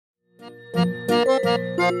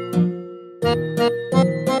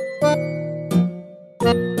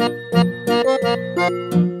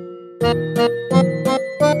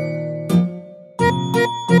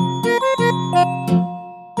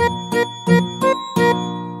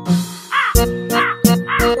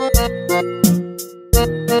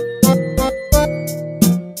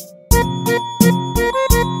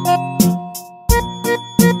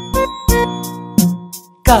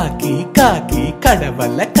Kaki Kaki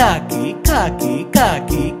Kadavala Kaki, Kaki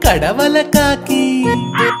Kaki Kadavala Kaki.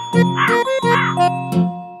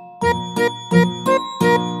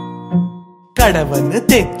 కడవను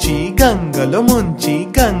తెచ్చి గంగలో ముంచి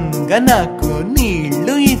గంగ నాకు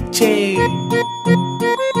నీళ్లు ఇచ్చే.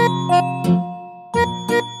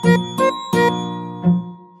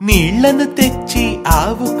 నీళ్లను తెచ్చి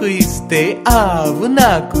ఆవుకు ఇస్తే ఆవు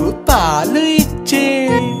నాకు పాలు ఇచ్చే.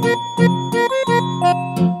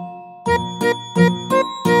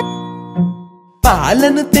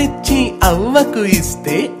 పాలను తెచ్చి అవ్వకు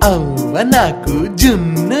ఇస్తే అవ్వ నాకు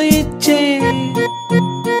జున్ను ఇచ్చే.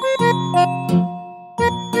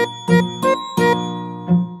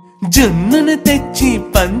 జున్నును తెచ్చి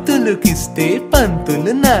పంతులుకిస్తే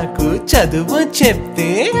పంతులు నాకు చదువు చెప్తే.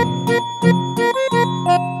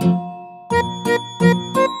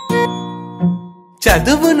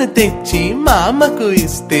 చదువును తెచ్చి మామకు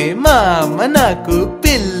ఇస్తే మామ నాకు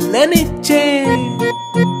పిల్లనిచ్చే.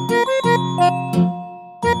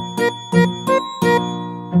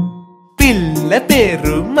 పిల్ల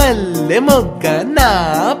పేరు మల్లె మొగ్గ, నా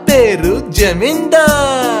పేరు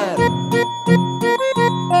జమీందార్.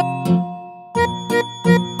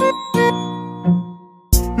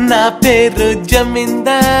 నా పేరు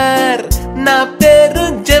జమీందార్, నా పేరు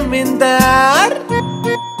జమీందార్.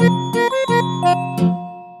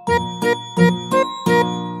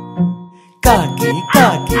 కాకి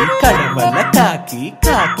కాకి కడవల కాకి,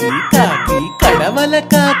 కాకి కాకి కడవల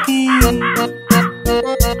కాకి.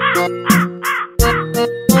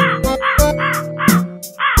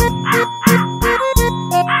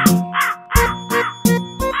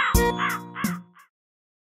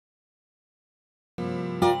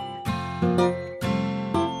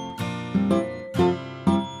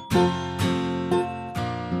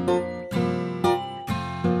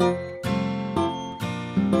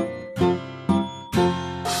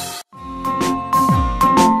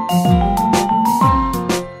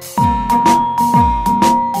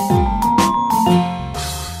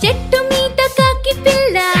 చెట్టు మీద కాకి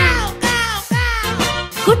పిల్ల,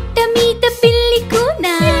 గుట్ట మీద పిల్లి కూన,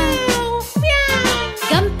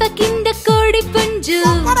 గంప కింద కోడి పుంజు.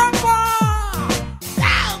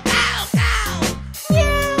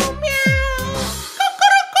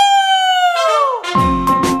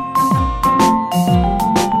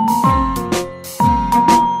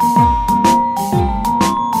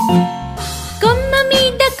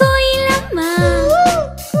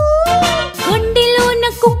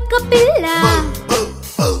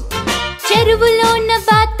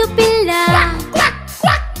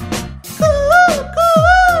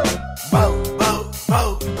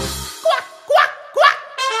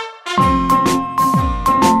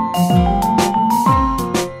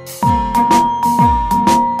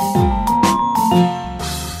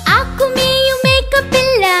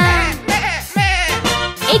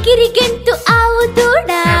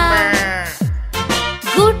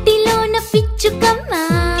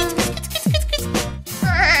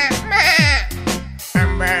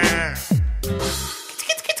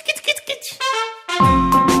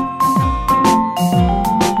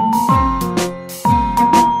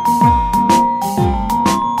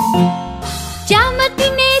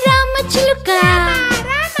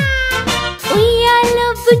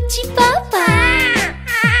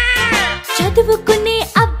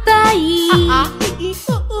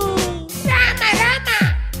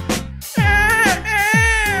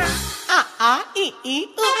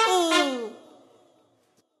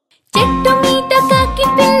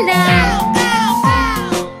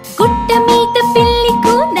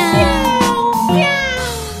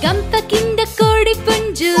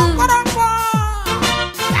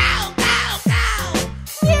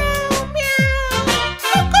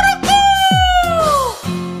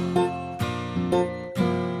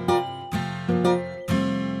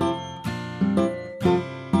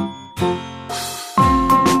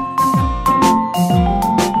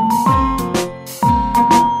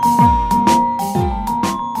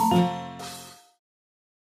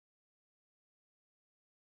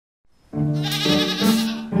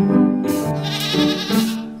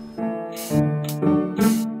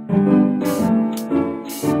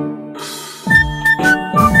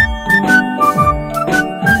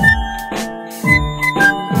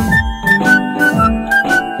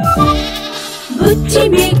 బుచ్చి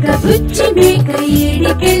మేక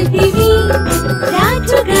ఏడికెళ్తివి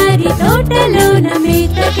రాజుగారి తోటలోన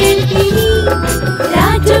మేతకెళ్తివి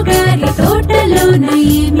రాజుగారి తోటలోన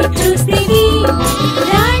ఏమి చూస్తివి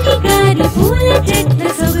రాణిగారి పూల చెట్ల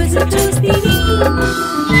సొగసు చూస్తివి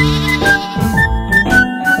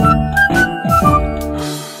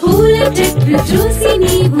పూల చెట్లు చూసి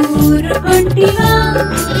నీవు ఊరుకొంటివా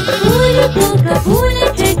ఊరుకోక పూల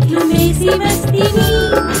చెట్లు మేసి వస్తివి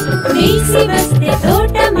మేసి వస్తే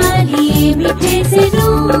తోటమాలి ఏమి చేసెను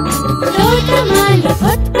తోటమాలి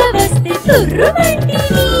కొత్త వస్తే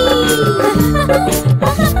తుర్రుమంటివి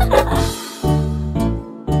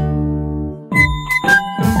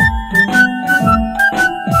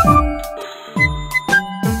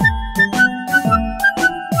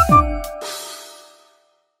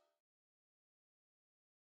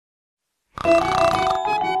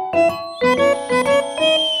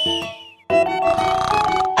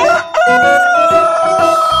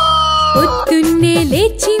పొద్దున్నే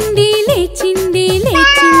లేచింది లేచింది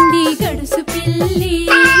లేచింది గడుసు పిల్లి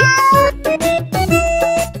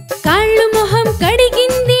కాళ్ళు మొహం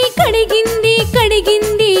కడిగింది కడిగింది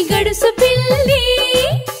కడిగింది గడుసు పిల్లి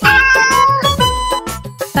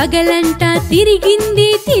పగలంటా తిరిగింది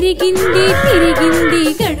తిరిగింది తిరిగింది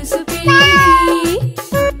గడుసు పిల్లి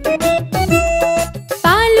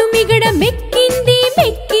పాలు మిగడ మెక్కింది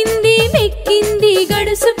మెక్కింది మెక్కింది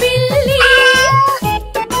గడుసు పిల్లి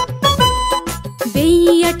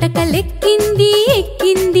వెయ్యి అటకలెక్కింది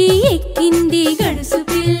ఎక్కింది ఎక్కింది గడుసు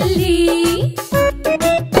పిల్లి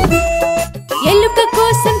ఎలుక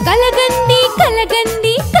కోసం కలగంది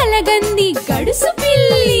కలగంది కలగంది గడుసు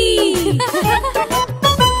పిల్లి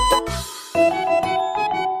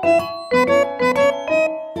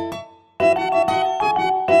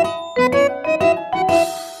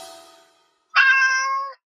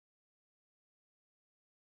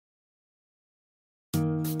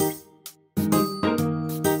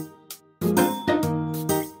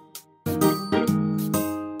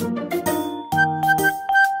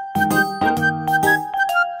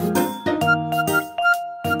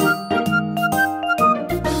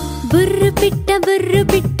బుర్రు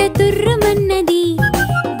పిట్ట తుర్రుమన్నది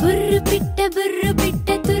బుర్రు పిట్ట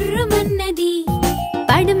తుర్రుమన్నది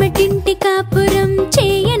పడమటింటి కాపురం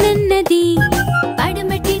చేయనన్నది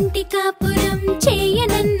పడమటింటి కాపురం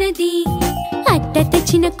చేయనన్నది అట్ట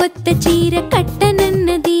తెచ్చిన కొత్త చీర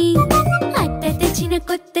కట్టనన్నది అట్ట తెచ్చిన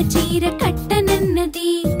కొత్త చీర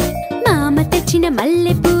కట్టనన్నది మామ తెచ్చిన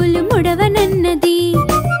మల్లె పూలు ముడవనన్నది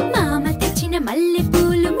మామ తెచ్చిన మల్లె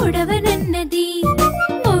పూలు ముడవనన్నది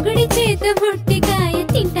మొగుడి చేత మొట్టికాయ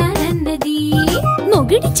తింటానన్నది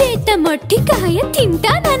మొగుడి చేత మొట్టికాయ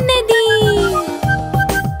తింటానన్నది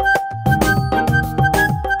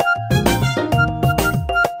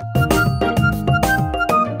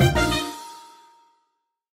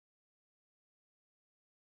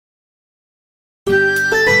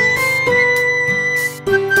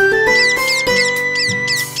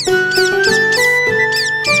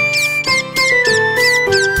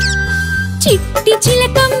చిట్టి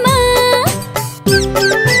చిలకమ్మ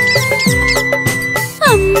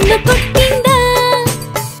అమ్మ కొట్టిందా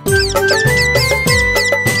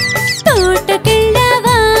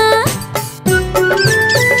తోటకెళ్ళావా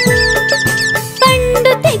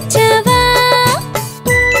పండు తెచ్చావా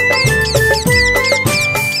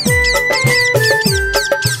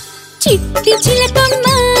చిట్టి చిలకమ్మ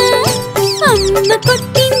అమ్మ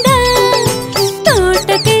కొట్టిందా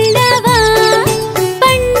తోటకెళ్ళావా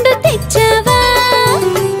పండు తెచ్చావా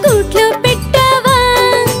గూట్లో పెట్టావా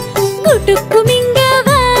గుటుక్కు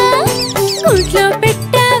మింగావా గూట్లో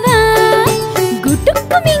పెట్టావా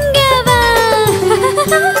గుటుక్కు మింగావా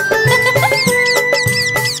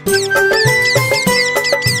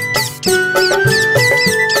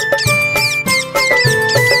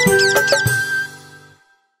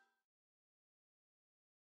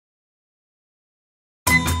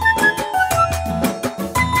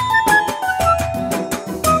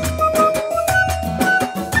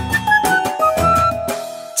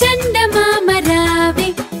చందమామ రావే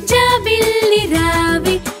జాబిల్లి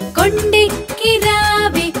రావే కొండెక్కి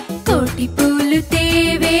రావే కోటి పూలు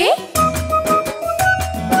తేవే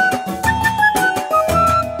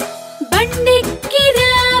బండెక్కి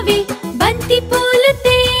రావే బంతి పూలు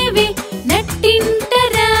తేవే నట్టింట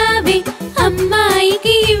రావే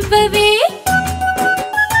అమ్మాయికి ఇవ్వవే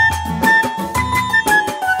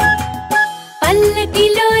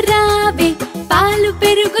పల్లకిలో రావే పాలు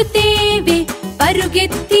పెరుగు తేవే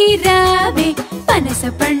పరుగెత్తి రావే పనస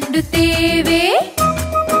పండు తేవే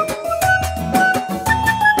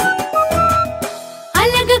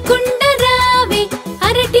అలగకుండా రావే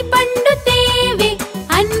అరటి పండు తేవే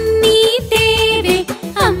అన్నీ తేవే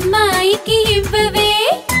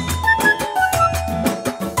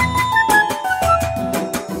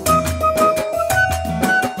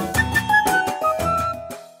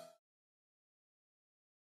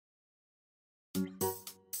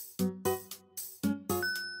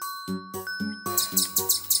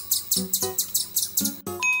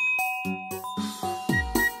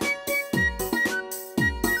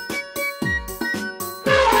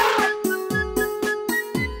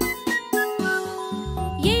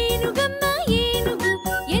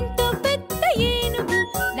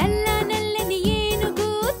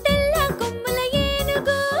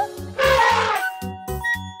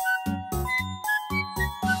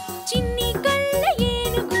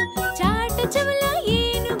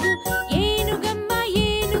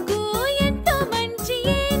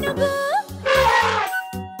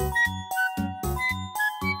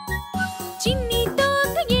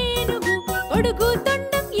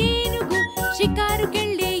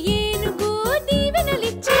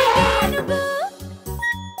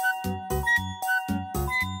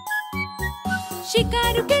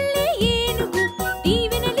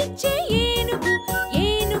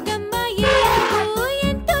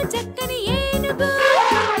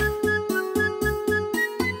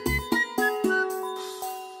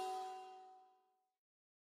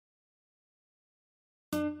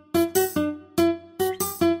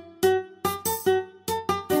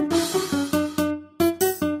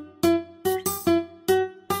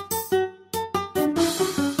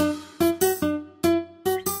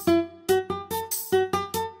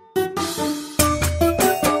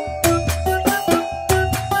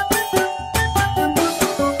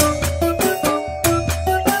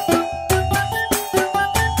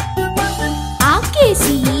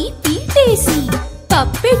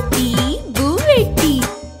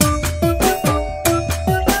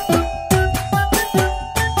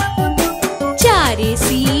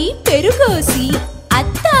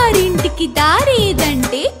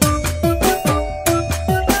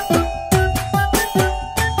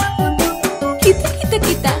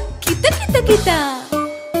కిత కిత కిత.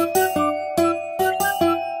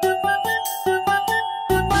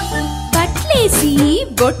 బట్లేసి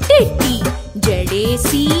బొట్టెట్టి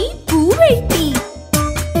జడేసి పువ్వెట్టి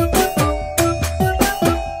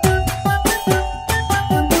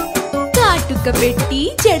కాటుక పెట్టి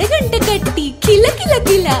జడగంట కట్టి కిల కిల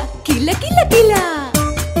కిల కిల కిల కిల.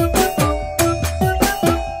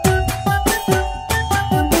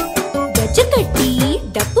 గజ్జ కట్టి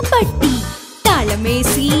డప్పు పట్టి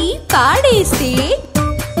తాళమేసి పాడేస్తే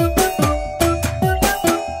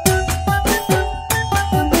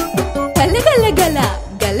గల గల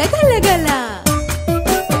గల గల గల.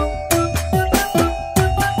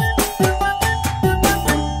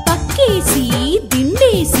 పక్కేసి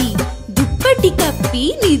దిండేసి దుప్పటి కప్పి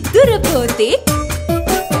నిద్దురపోతే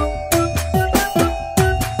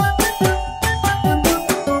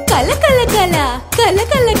కల కల కల కల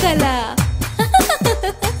కల కల.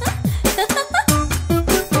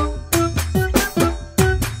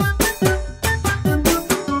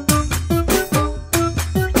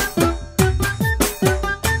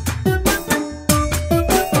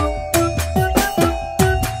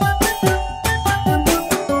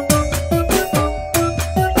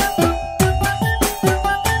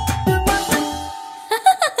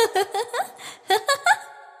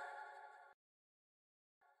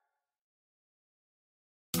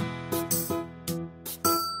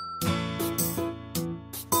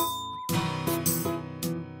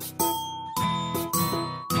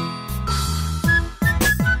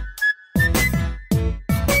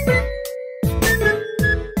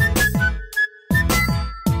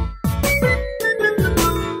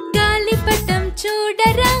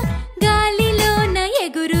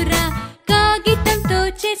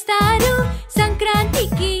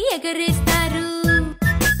 సంక్రాంతికి ఎగరేస్తారు.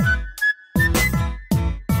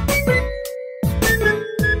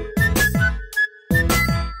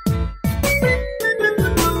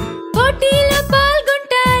 పోటీలో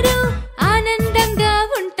పాల్గొంటారు, ఆనందంగా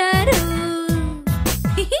ఉంటారు.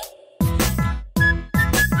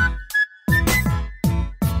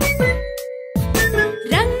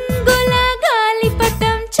 రంగుల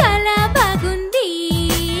గాలిపటం చాలా బాగుంది.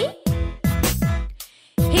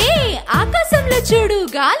 హే ఆకాశంలో చూడు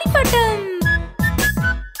గాలిపటం.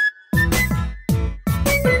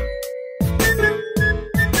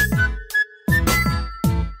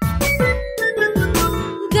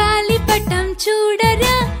 గాలిపటం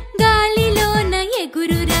చూడరా, గాలిలోన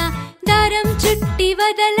ఎగురురా, దారం చుట్టి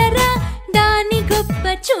వదలరా, దాని గొప్ప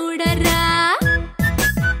చూడరా.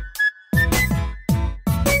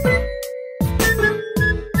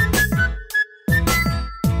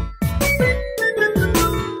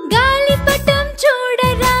 గాలిపటం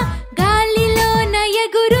చూడరా, గాలిలోన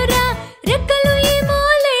ఎగురురా, రెక్కలు ఏమో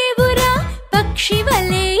లేవురా, పక్షి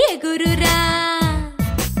వలె ఎగురురా.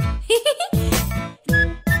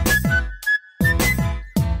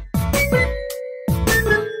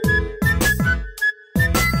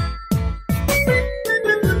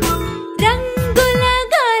 రంగుల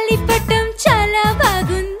గాలిపటం చాలా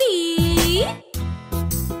బాగుంది.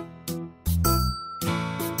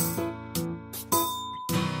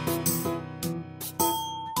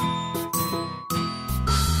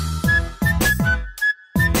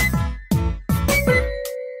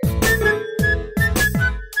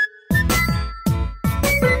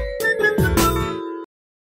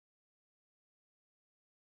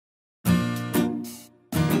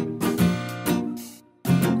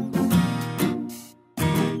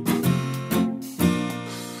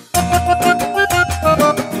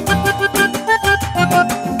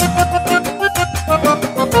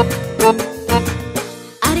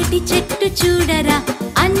 అరటి చెట్టు చూడరా,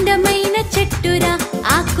 అందమైన చెట్టురా,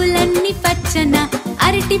 ఆకులన్నీ పచ్చన,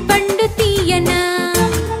 అరటి పండు తీయనా.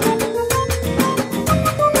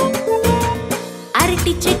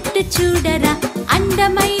 అరటి చెట్టు చూడరా,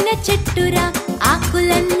 అందమైన చెట్టురా,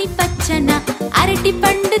 ఆకులన్నీ పచ్చన, అరటి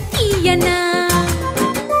పండు తీయనా.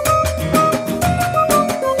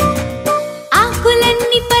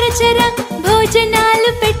 ఆకులన్నీ పరచరా,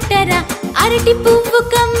 భోజనాలు పెట్టరా, అరటి పువ్వు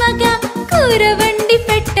కమ్మగా కూర వండి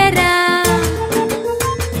పెట్టరా.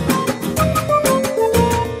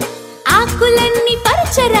 ఆకులన్నీ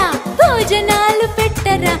పరచరా, భోజనాలు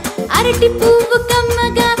పెట్టరా, అరటి పువ్వు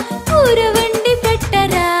కమ్మగా కూర వండి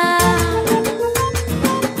పెట్టరా.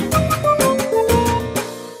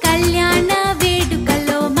 కళ్యాణ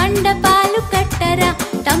వేడుకలో మండపాలు కట్టరా,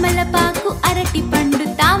 తమలపాకు అరటి పండు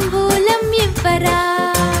తాంబూలం ఇవ్వరా.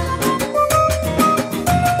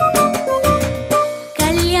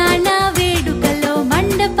 కళ్యాణ వేడుకలో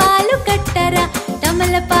మండపాలు కట్టరా,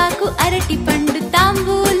 తమలపాకు అరటి పండు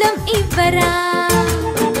తాంబూలం ఇవ్వరా.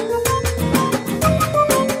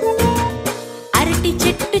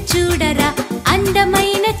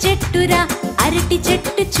 చెట్టురా అరటి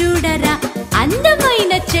చెట్టు చూడరా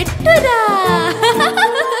అందమైన చెట్టురా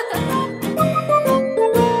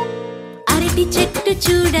అరటి చెట్టు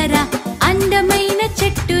చూడరా అందమైన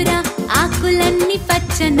చెట్టురా ఆకులన్నీ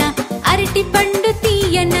పచ్చన అరటి పండు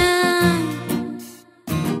తీయనా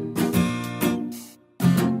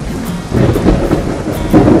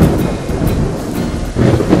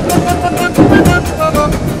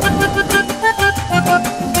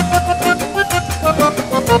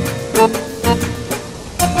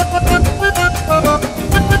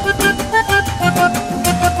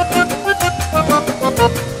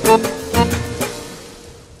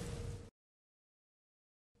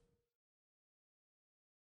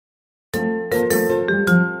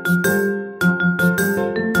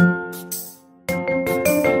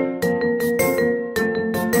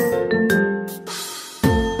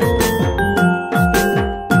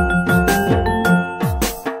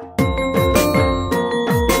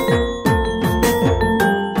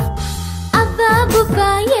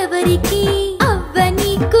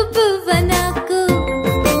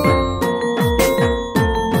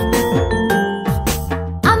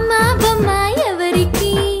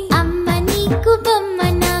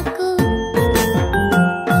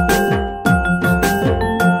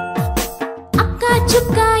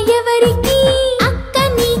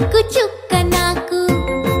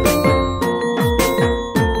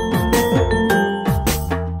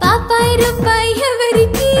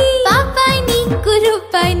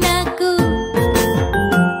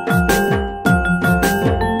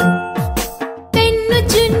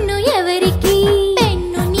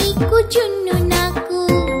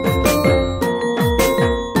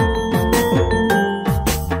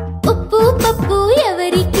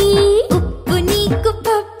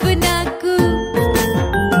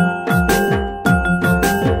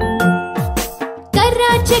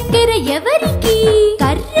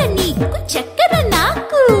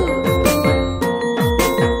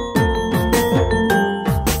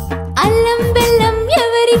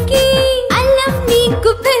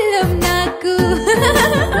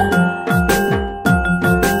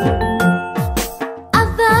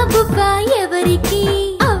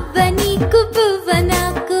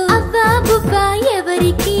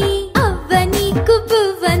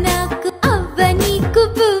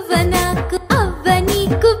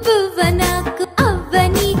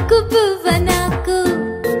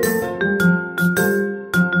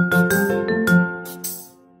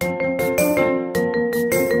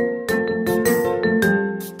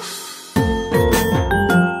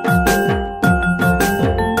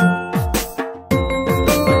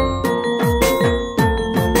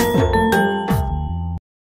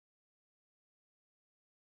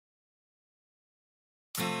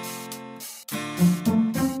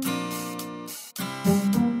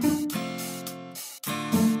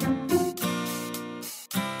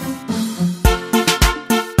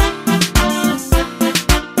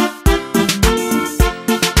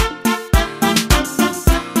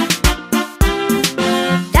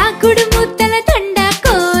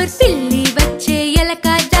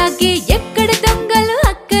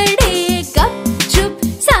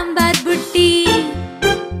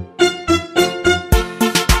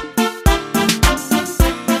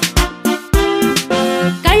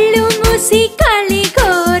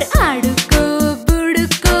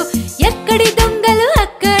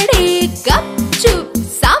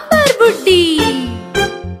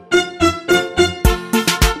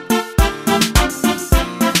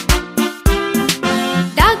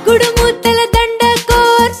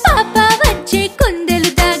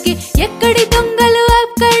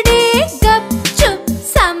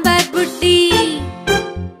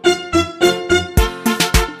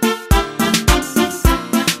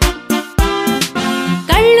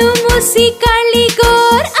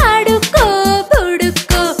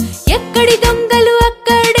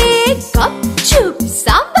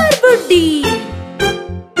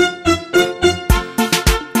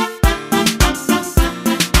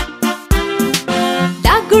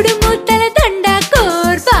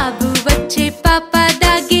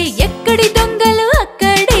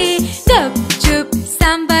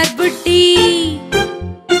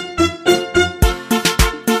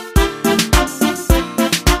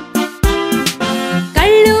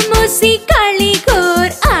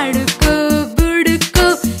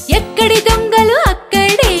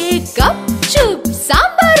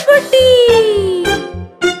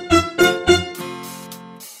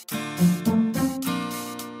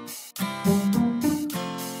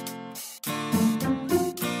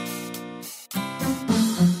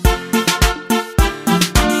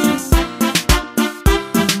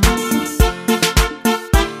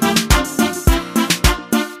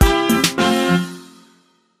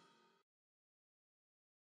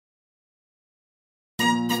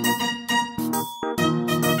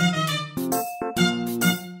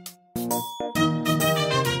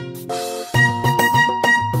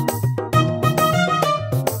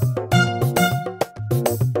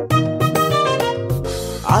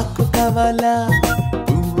కావాలా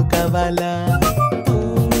పువ్వు కావాలా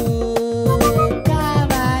పువ్వు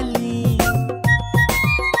కావాలి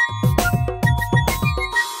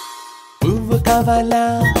పువ్వు కావాలా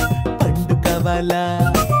పండు కావాలా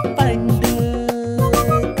పండు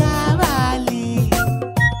కావాలి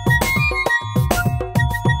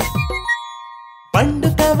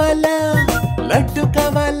పండు కావాలా లడ్డు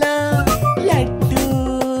కావాలా లడ్డు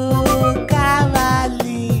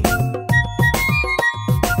కావాలి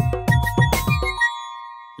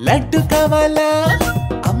లడ్డు కావాలా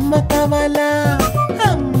అమ్మ కావాలా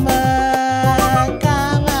అమ్మ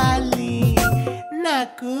కావాలి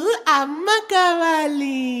నాకు అమ్మ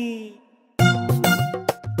కావాలి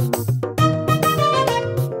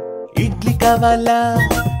ఇడ్లీ కావాలా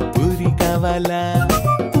పూరి కావాలా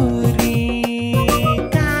పూరి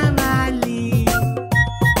కావాలి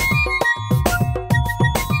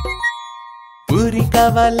పూరి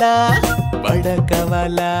కావాలా వడ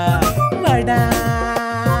కావాలా వడ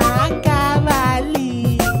కావాలి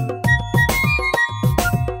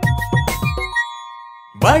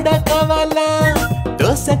వడ కావాలా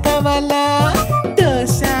దోశ కావాలా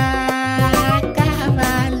దోశ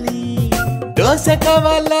కావాలి దోశ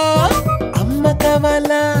కావాలా అమ్మ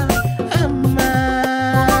కావాలా అమ్మ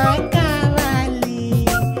కావాలి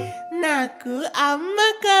నాకు అమ్మ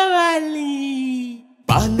కావాలి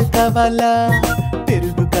పాలు కావాలా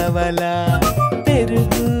పెరుగు కావాలా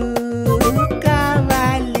పెరుగు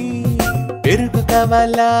కావాలి పెరుగు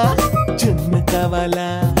కావాలా జున్ను కావాలా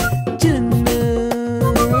జున్ను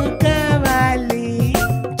కావాలి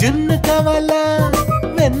జున్ను కావాలా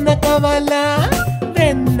వెన్న కావాలా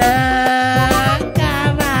వెన్న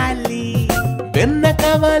కావాలి వెన్న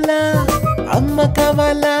కావాలా అమ్మ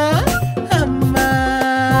కావాలా అమ్మ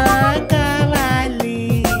కావాలి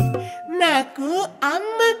నాకు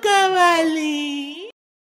అమ్మ కావాలి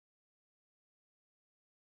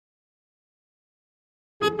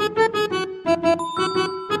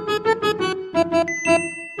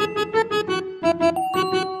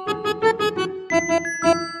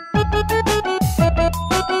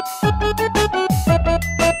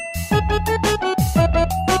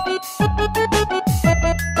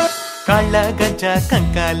కాళ్ళ గజ్జ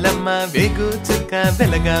కంకాలమ్మ వేగు చుక్క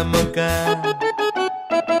వెలగా మొగ్గ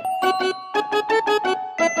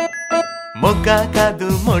మొగ్గ కాదు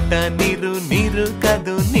మోట నీరు నీరు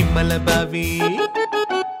కాదు నిమ్మల బావి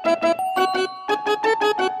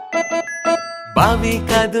బావి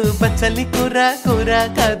కాదు బచ్చలి కూర కూర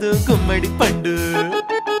కాదు గుమ్మడి పండు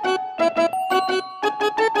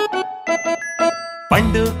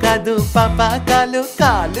పండు కాదు పాపాకాలు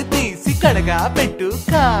కాలు తీసి కడగా పెట్టు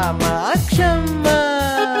కామాక్షమ్మ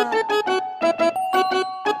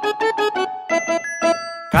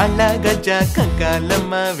కాళ్ళ గజ్జ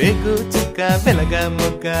కంకాలమ్మ వేగు చుక్క వెలగా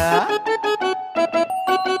మొగ్గ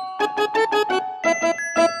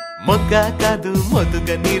మొగ్గ కాదు మొదుగ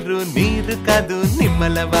నీరు నీరు కాదు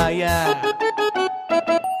నిమ్మల వాయ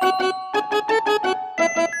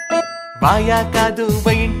వాయ కాదు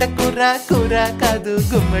వైంట కూర కూర కాదు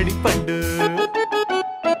గుమ్మడి పండు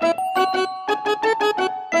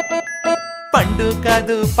పండు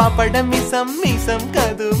కాదు పాపడ మీసం మీసం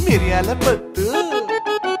కాదు మిరియాల పొత్తు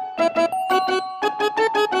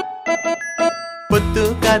పొత్తు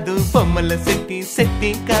కాదు బొమ్మల సెట్టి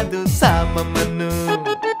సెట్టి కాదు సామమ్మను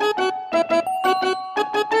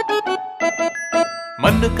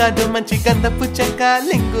మన్ను కాదు మంచి గంధపు చెక్క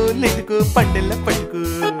లింగు లింగు పండెల పట్టుకు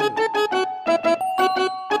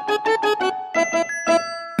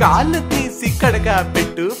కాళ్ళు తీసి కడగా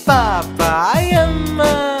పెట్టు పాపాయ్